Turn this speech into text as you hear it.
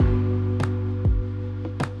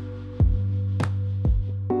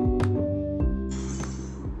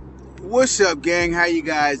What's up, gang? How you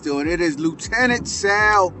guys doing? It is Lieutenant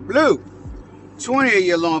Sal Blue,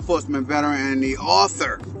 28-year law enforcement veteran and the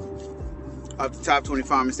author of the top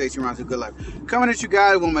 25 mistakes you run to a good life. Coming at you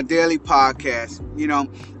guys with my daily podcast. You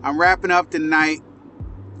know, I'm wrapping up the night.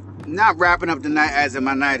 Not wrapping up the night as in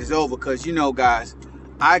my night is over, because you know, guys,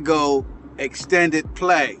 I go extended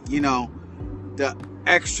play. You know, the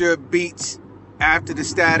extra beats after the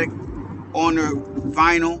static on the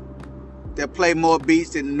vinyl that play more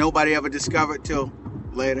beats than nobody ever discovered till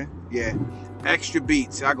later. Yeah, extra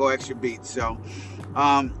beats. I go extra beats. So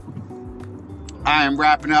I am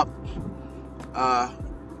wrapping up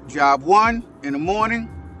job 1 in the morning.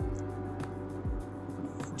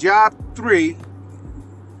 Job 3,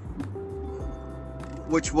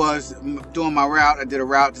 which was doing my route. I did a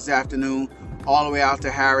route this afternoon all the way out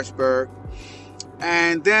to Harrisburg,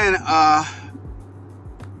 and then now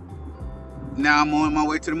I'm on my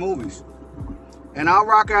way to the movies. And I'll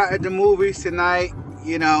rock out at the movies tonight,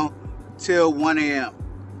 you know, till 1 a.m.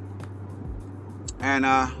 And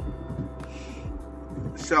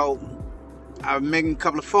so I'm making a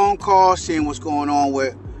couple of phone calls, seeing what's going on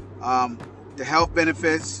with the health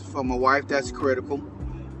benefits for my wife. That's critical.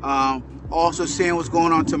 Also seeing what's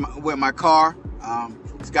going on with my car.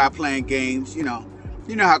 This guy playing games, you know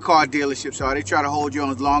how car dealerships are. They try to hold you on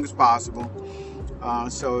as long as possible.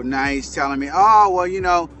 So now he's telling me, oh, well, you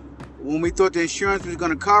know, when we thought the insurance was going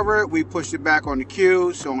to cover it, we pushed it back on the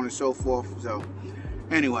queue, so on and so forth. So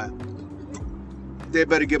anyway, they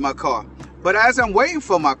better get my car. But as I'm waiting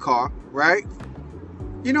for my car, right,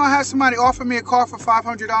 you know, I had somebody offer me a car for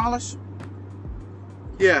 $500.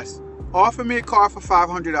 Yes, offer me a car for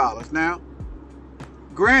 $500. Now,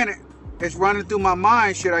 granted, it's running through my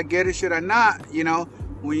mind, should I get it, should I not? You know,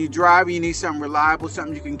 when you drive, you need something reliable,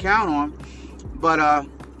 something you can count on. But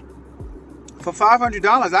for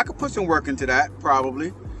 $500, I could put some work into that,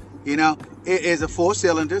 probably. You know, it is a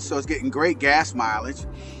 4-cylinder, so it's getting great gas mileage.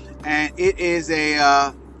 And it is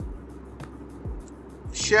a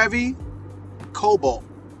Chevy Cobalt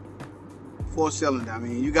 4-cylinder. I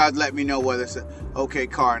mean, you guys let me know whether it's an okay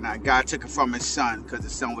car or not. God took it from his son because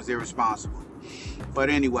his son was irresponsible.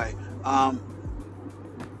 But anyway,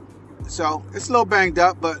 so it's a little banged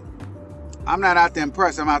up, but I'm not out to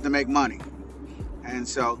impress. I'm out to make money. And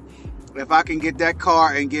so if I can get that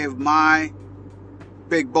car and give my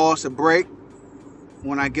big boss a break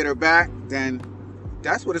when I get her back, then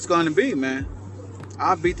that's what it's going to be, man.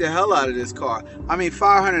 I'll beat the hell out of this car. I mean,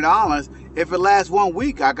 $500, if it lasts 1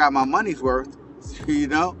 week, I got my money's worth, you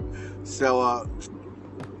know? So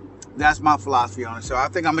that's my philosophy on it. So I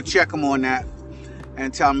think I'm going to check them on that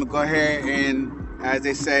and tell them to go ahead and, as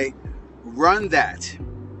they say, run the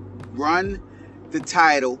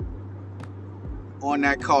title on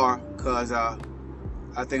that car, because I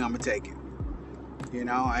think I'm gonna take it, you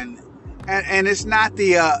know. And it's not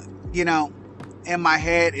the you know, in my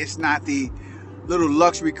head, it's not the little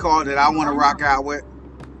luxury car that I want to rock out with.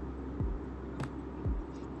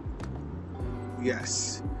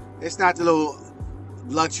 Yes, it's not the little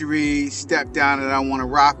luxury step down that I want to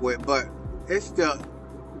rock with, but it's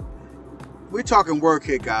we're talking work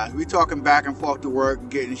here, guys. We're talking back and forth to work,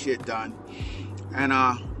 getting shit done, and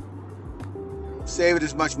saving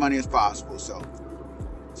as much money as possible. So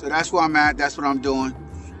that's where I'm at. That's what I'm doing,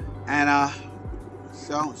 and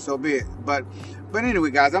so be it. But anyway,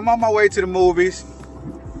 guys, I'm on my way to the movies.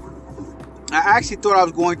 I actually thought I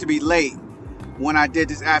was going to be late when I did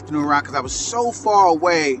this afternoon round, because I was so far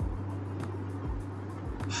away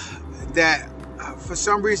that for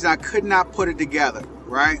some reason I could not put it together,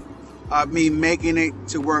 right? Me making it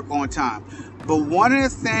to work on time. But one of the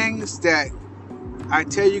things that I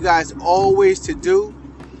tell you guys always to do,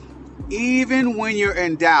 even when you're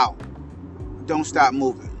in doubt, don't stop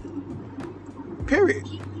moving. Period.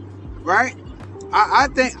 Right? I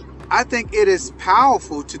think it is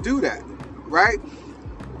powerful to do that. Right?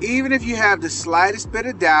 Even if you have the slightest bit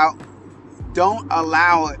of doubt, don't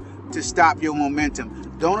allow it to stop your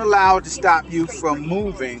momentum. Don't allow it to stop you from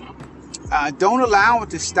moving. Don't allow it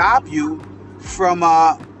to stop you from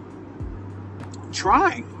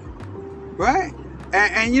trying. Right?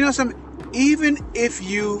 And you know something, even if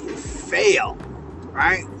you fail,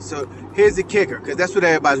 right? So here's the kicker, because that's what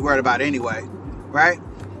everybody's worried about anyway, right?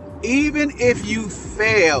 Even if you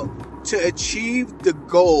fail to achieve the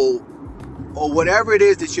goal or whatever it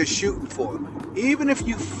is that you're shooting for, even if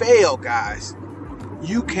you fail, guys,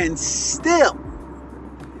 you can still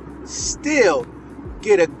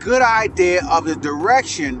get a good idea of the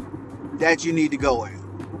direction that you need to go in,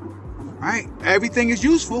 right? Everything is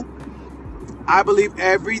useful. I believe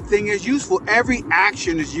everything is useful. Every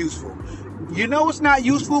action is useful. You know what's not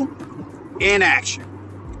useful? Inaction.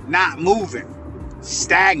 not moving,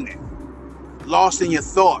 stagnant, lost in your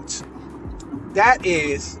thoughts. That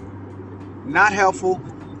is not helpful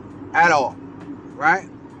at all, right?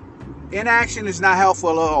 Inaction is not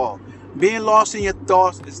helpful at all. Being lost in your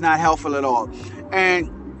thoughts is not helpful at all.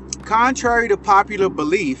 And contrary to popular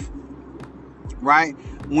belief, right,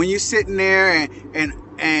 when you're sitting there and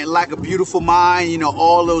like a beautiful mind, you know,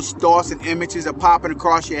 all those thoughts and images are popping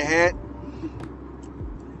across your head,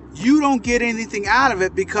 you don't get anything out of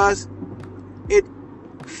it because it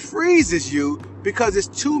freezes you, because there's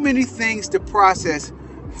too many things to process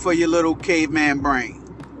for your little caveman brain.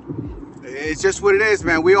 It's just what it is,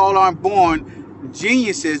 man. We all aren't born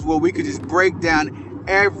geniuses where we could just break down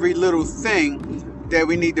every little thing that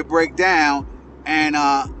we need to break down and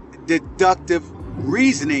deductive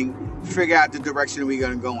reasoning figure out the direction we're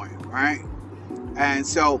going to go in, right? And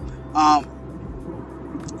so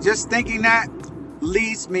just thinking that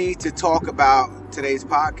leads me to talk about today's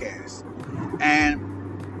podcast.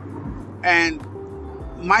 And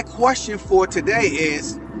my question for today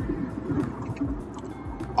is,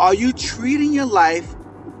 are you treating your life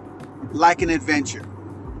like an adventure?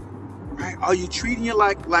 Right? Are you treating your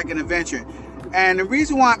life like an adventure? And the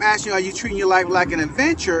reason why I'm asking, are you treating your life like an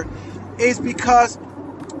adventure, is because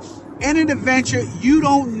in an adventure, you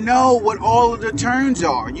don't know what all of the turns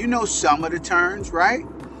are. You know some of the turns, right?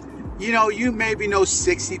 You know, you maybe know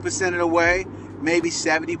 60% of the way, maybe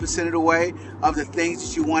 70% of the way of the things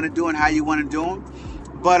that you want to do and how you want to do them.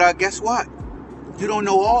 But guess what? You don't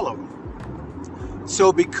know all of them.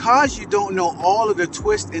 So because you don't know all of the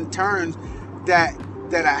twists and turns that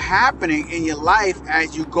are happening in your life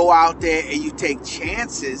as you go out there and you take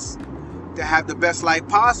chances to have the best life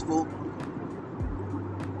possible,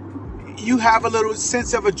 you have a little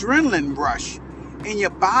sense of adrenaline rush in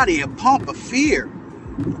your body, a pump of fear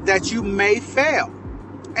that you may fail.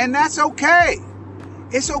 And that's okay.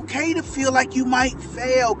 It's okay to feel like you might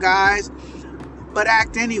fail, guys, but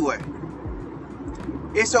act anyway.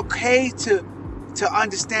 It's okay to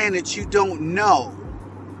understand that you don't know,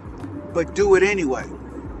 but do it anyway.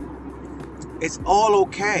 It's all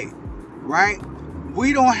okay, right?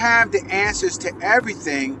 We don't have the answers to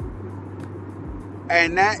everything,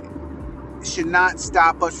 and that should not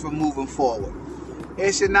stop us from moving forward.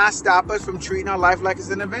 It should not stop us from treating our life like it's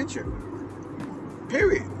an adventure.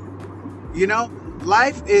 Period. You know,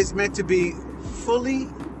 life is meant to be fully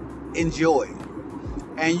enjoyed.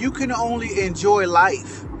 And you can only enjoy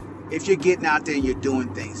life if you're getting out there and you're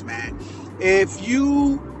doing things, man. If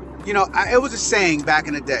you know, it was a saying back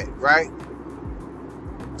in the day, right?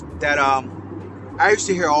 That I used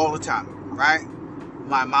to hear all the time, right?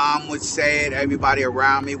 My mom would say it, everybody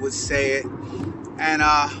around me would say it, and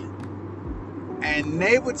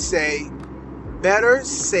they would say, better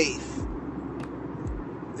safe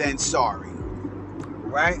than sorry,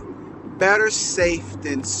 right? Better safe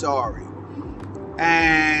than sorry.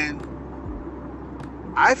 And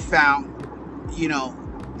I found, you know,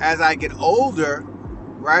 as I get older,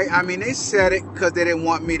 right? I mean, they said it because they didn't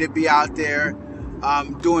want me to be out there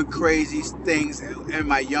doing crazy things in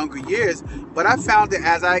my younger years. But I found that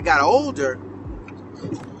as I got older,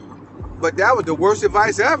 but that was the worst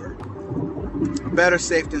advice ever. Better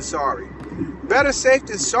safe than sorry. Better safe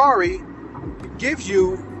than sorry gives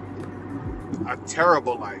you a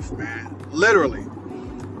terrible life, man. Literally.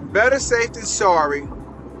 Better safe than sorry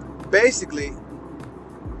basically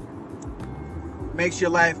makes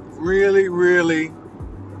your life really, really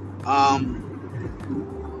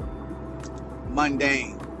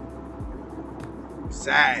mundane,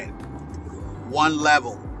 sad, one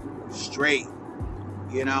level, straight,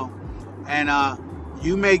 you know. And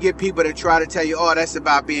you may get people that try to tell you, oh, that's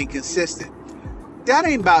about being consistent. That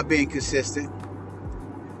ain't about being consistent.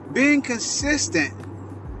 Being consistent,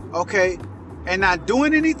 okay, and not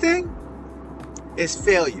doing anything is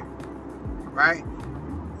failure, right?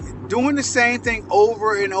 Doing the same thing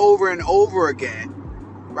over and over and over again,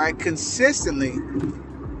 right, consistently,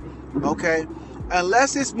 okay,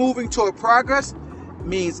 unless it's moving toward progress,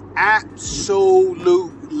 means absolutely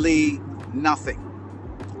nothing.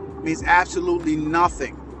 Means absolutely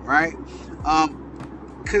nothing, right?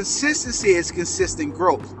 Consistency is consistent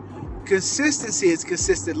growth. Consistency is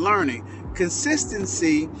consistent learning.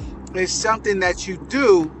 Consistency is something that you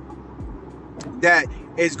do that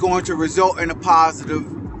is going to result in a positive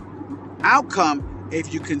outcome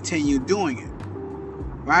if you continue doing it,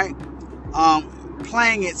 right?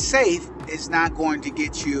 Playing it safe is not going to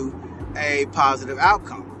get you a positive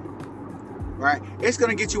outcome, right? It's going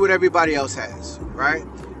to get you what everybody else has, right?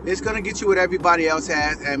 It's going to get you what everybody else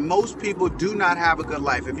has, and most people do not have a good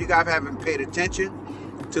life. If you guys haven't paid attention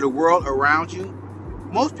to the world around you,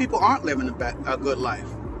 most people aren't living a good life.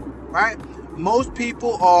 right? Most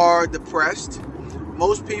people are depressed.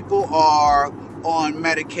 Most people are on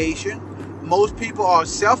medication. Most people are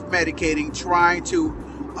self-medicating, trying to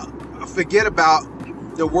forget about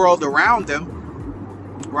the world around them,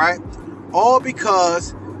 right? All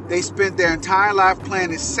because they spent their entire life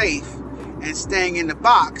playing it safe and staying in the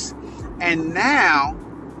box. And now,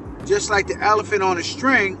 just like the elephant on a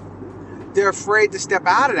string, they're afraid to step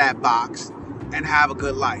out of that box and have a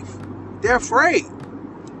good life. They're afraid.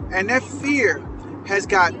 And their fear has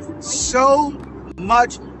got so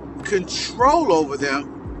much control over them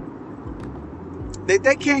that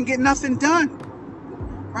they can't get nothing done,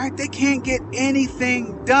 right? They can't get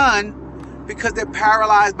anything done because they're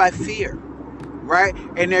paralyzed by fear, right?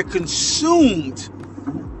 And they're consumed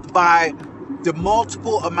by the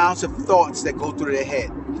multiple amounts of thoughts that go through their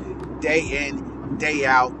head day in, day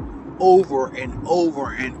out, over and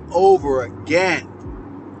over and over again,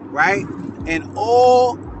 right? And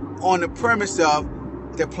all on the premise of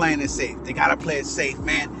they're playing it safe. They gotta play it safe,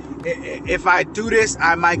 man. If I do this,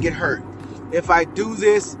 I might get hurt. If I do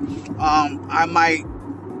this, I might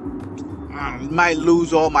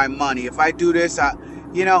lose all my money. If I do this,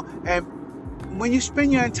 and when you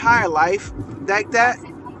spend your entire life like that,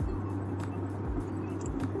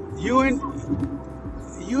 you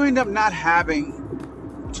end up not having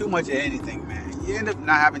too much of anything, man. You end up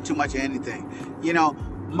not having too much of anything.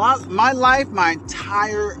 My life, my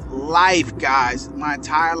entire life, guys, my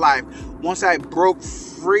entire life, once I broke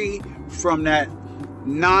free from that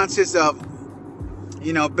nonsense of,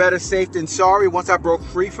 better safe than sorry, once I broke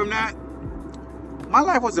free from that, my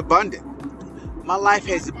life was abundant. My life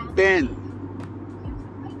has been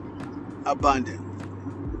abundant,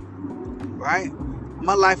 right?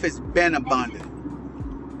 My life has been abundant.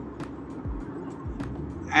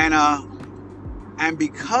 And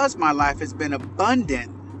because my life has been abundant,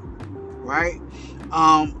 right?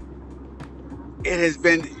 It has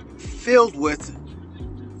been filled with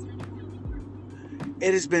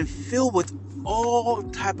all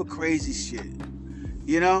type of crazy shit,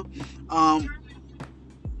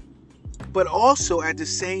 but also at the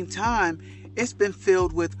same time, it's been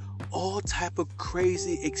filled with all type of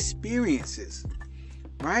crazy experiences,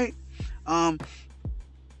 right?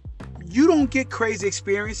 You don't get crazy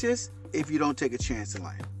experiences if you don't take a chance in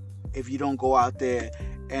life. If you don't go out there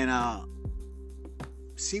and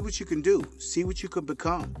see what you can do, see what you could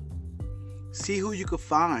become, see who you could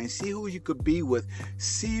find, see who you could be with,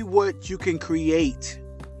 see what you can create.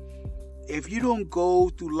 If you don't go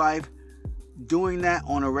through life doing that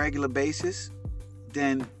on a regular basis,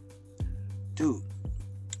 then, dude,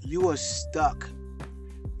 you are stuck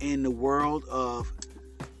in the world of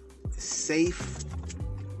safe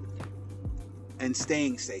and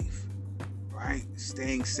staying safe, right?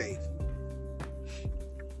 Staying safe.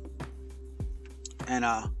 And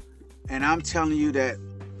I'm telling you that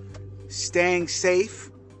staying safe,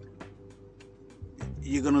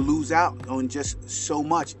 you're gonna lose out on just so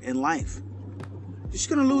much in life. You're just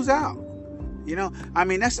gonna lose out.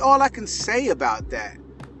 That's all I can say about that,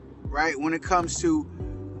 right? When it comes to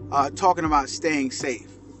talking about staying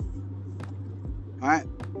safe. All right?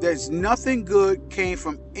 There's nothing good came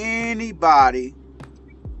from anybody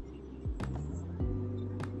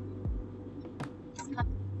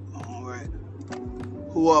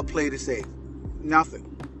who played it safe. Nothing,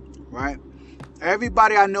 right?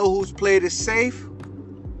 Everybody I know who's played it safe,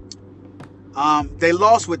 they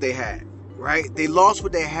lost what they had, right? They lost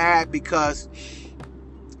what they had because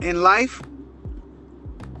in life,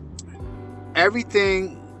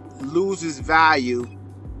 everything loses value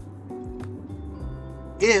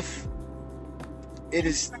if it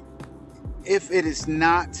is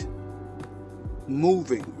not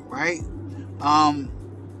moving, right?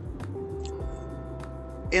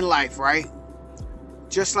 In life, right?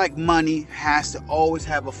 Just like money has to always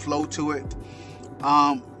have a flow to it,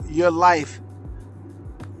 your life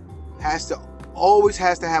has to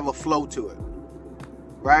have a flow to it,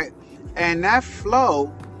 right? And that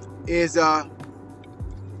flow is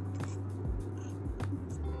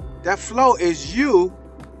you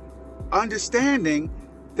understanding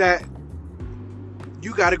that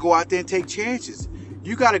you got to go out there and take chances.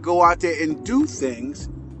 You got to go out there and do things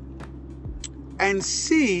and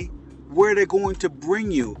see where they're going to bring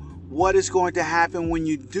you, what is going to happen when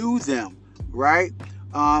you do them, right?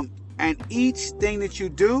 And each thing that you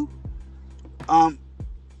do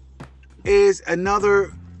is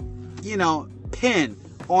another, pin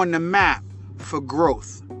on the map for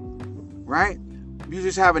growth, right? You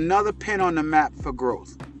just have another pin on the map for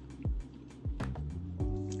growth.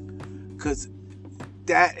 Because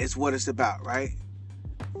that is what it's about, right?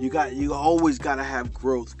 You always got to have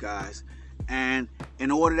growth, guys. And in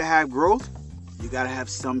order to have growth, you got to have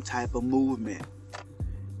some type of movement.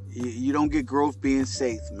 You don't get growth being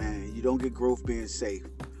safe, man. You don't get growth being safe.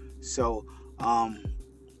 So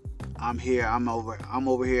I'm here. I'm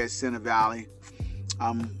over here at Center Valley.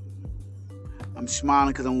 I'm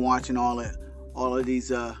smiling because I'm watching all of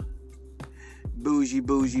these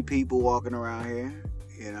bougie people walking around here,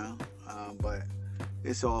 you know. But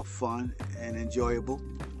it's all fun and enjoyable.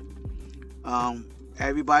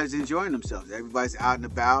 Everybody's enjoying themselves. Everybody's out and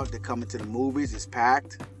about. They're coming to the movies. It's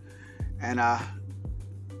packed, and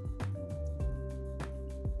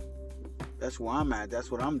that's where I'm at. That's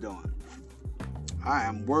what I'm doing. I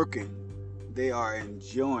am working. They are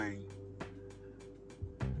enjoying.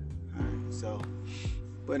 All right, so,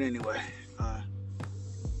 but anyway,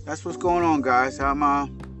 that's what's going on, guys. I'm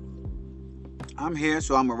here,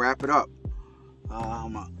 so I'm gonna wrap it up.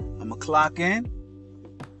 I'm gonna clock in.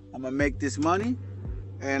 I'm gonna make this money,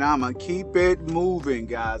 and I'm gonna keep it moving,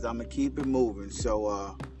 guys. I'm gonna keep it moving.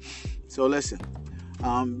 So listen,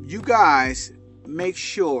 you guys make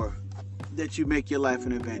sure that you make your life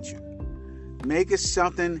an adventure. Make it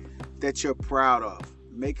something that you're proud of.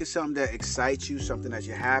 Make it something that excites you, something that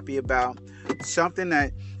you're happy about, something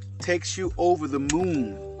that takes you over the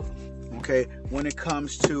moon, okay, when it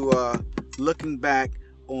comes to looking back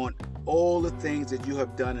on all the things that you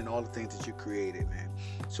have done and all the things that you created, man.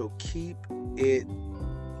 So keep it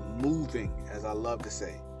moving, as I love to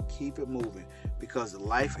say. Keep it moving, because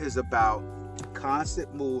life is about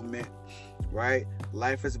constant movement, right?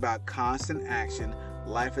 Life is about constant action.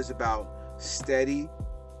 Life is about steady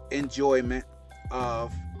enjoyment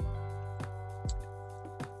of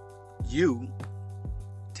you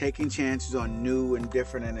taking chances on new and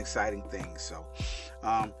different and exciting things. So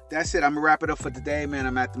that's it. I'm gonna wrap it up for today, man.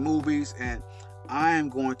 I'm at the movies, and I am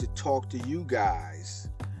going to talk to you guys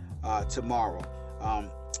tomorrow.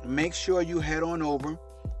 Make sure you head on over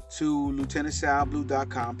to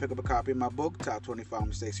lieutenantsalblue.com, pick up a copy of my book, Top 25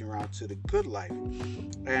 Mistakes en Route to the Good Life.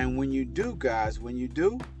 And when you do, guys,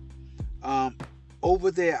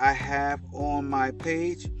 over there I have on my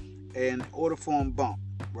page an order form bump,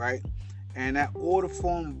 right? And that order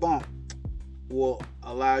form bump will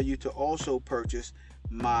allow you to also purchase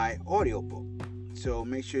my audiobook. So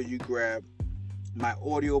make sure you grab my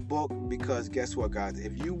audiobook, because guess what, guys?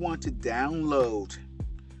 If you want to download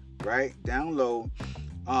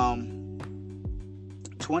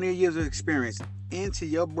 20 years of experience into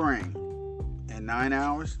your brain in 9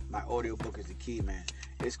 hours, my audiobook is the key, man.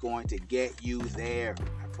 It's going to get you there,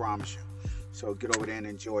 I promise you. So get over there and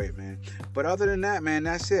enjoy it, man. But other than that, man,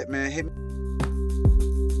 that's it, man. Hit me.